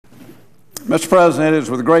Mr. President, it is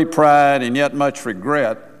with great pride and yet much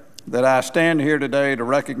regret that I stand here today to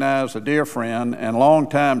recognize a dear friend and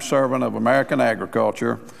longtime servant of American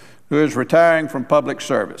agriculture who is retiring from public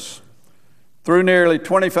service. Through nearly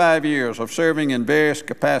 25 years of serving in various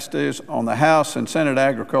capacities on the House and Senate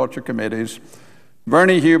Agriculture Committees,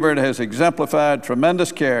 Bernie Hubert has exemplified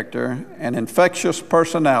tremendous character, an infectious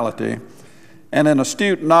personality, and an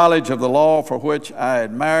astute knowledge of the law for which I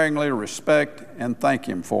admiringly respect and thank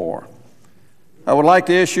him for. I would like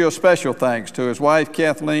to issue a special thanks to his wife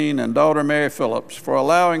Kathleen and daughter Mary Phillips for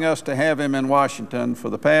allowing us to have him in Washington for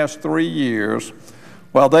the past 3 years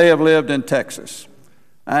while they have lived in Texas.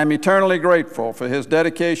 I am eternally grateful for his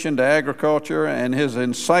dedication to agriculture, and his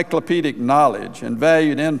encyclopedic knowledge and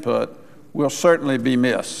valued input will certainly be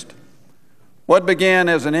missed. What began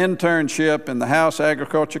as an internship in the House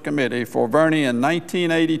Agriculture Committee for Bernie in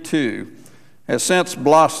 1982 has since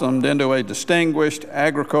blossomed into a distinguished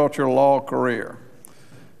agricultural law career.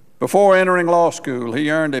 Before entering law school,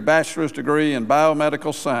 he earned a bachelor's degree in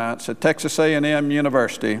biomedical science at Texas A&M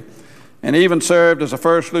University, and even served as a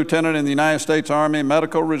first lieutenant in the United States Army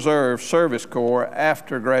Medical Reserve Service Corps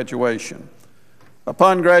after graduation.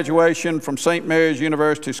 Upon graduation from St. Mary's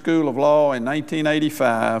University School of Law in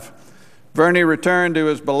 1985, Bernie returned to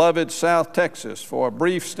his beloved South Texas for a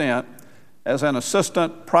brief stint as an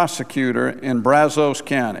assistant prosecutor in Brazos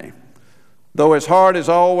County. Though his heart has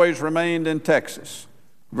always remained in Texas,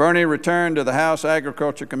 Bernie returned to the House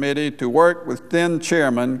Agriculture Committee to work with then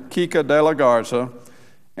Chairman Kika de la Garza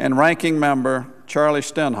and Ranking Member Charlie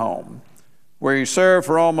Stenholm, where he served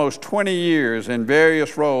for almost 20 years in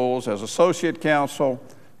various roles as Associate Counsel,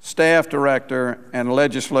 Staff Director, and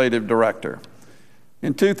Legislative Director.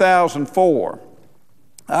 In 2004,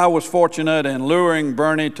 I was fortunate in luring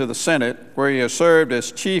Bernie to the Senate, where he has served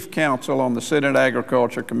as Chief Counsel on the Senate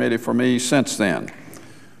Agriculture Committee for me since then.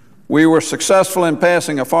 We were successful in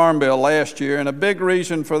passing a farm bill last year, and a big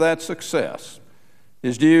reason for that success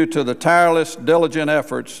is due to the tireless, diligent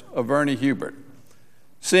efforts of Bernie Hubert.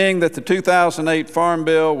 Seeing that the 2008 Farm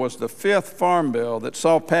Bill was the 5th farm bill that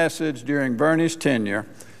saw passage during Bernie's tenure,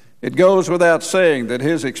 it goes without saying that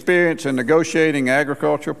his experience in negotiating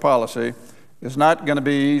agricultural policy is not going to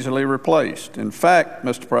be easily replaced. In fact,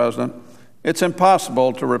 Mr. President, it's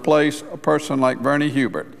impossible to replace a person like Bernie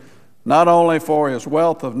Hubert, not only for his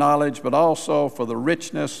wealth of knowledge, but also for the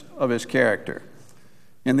richness of his character.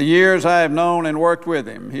 In the years I have known and worked with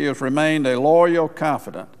him, he has remained a loyal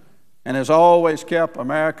confidant and has always kept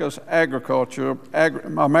American agriculture's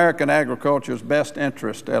best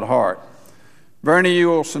interest at heart. Bernie, you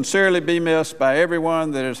will sincerely be missed by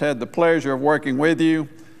everyone that has had the pleasure of working with you,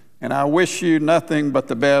 and I wish you nothing but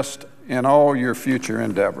the best in all your future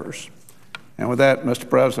endeavors. And with that, Mr.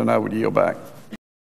 President, I would yield back.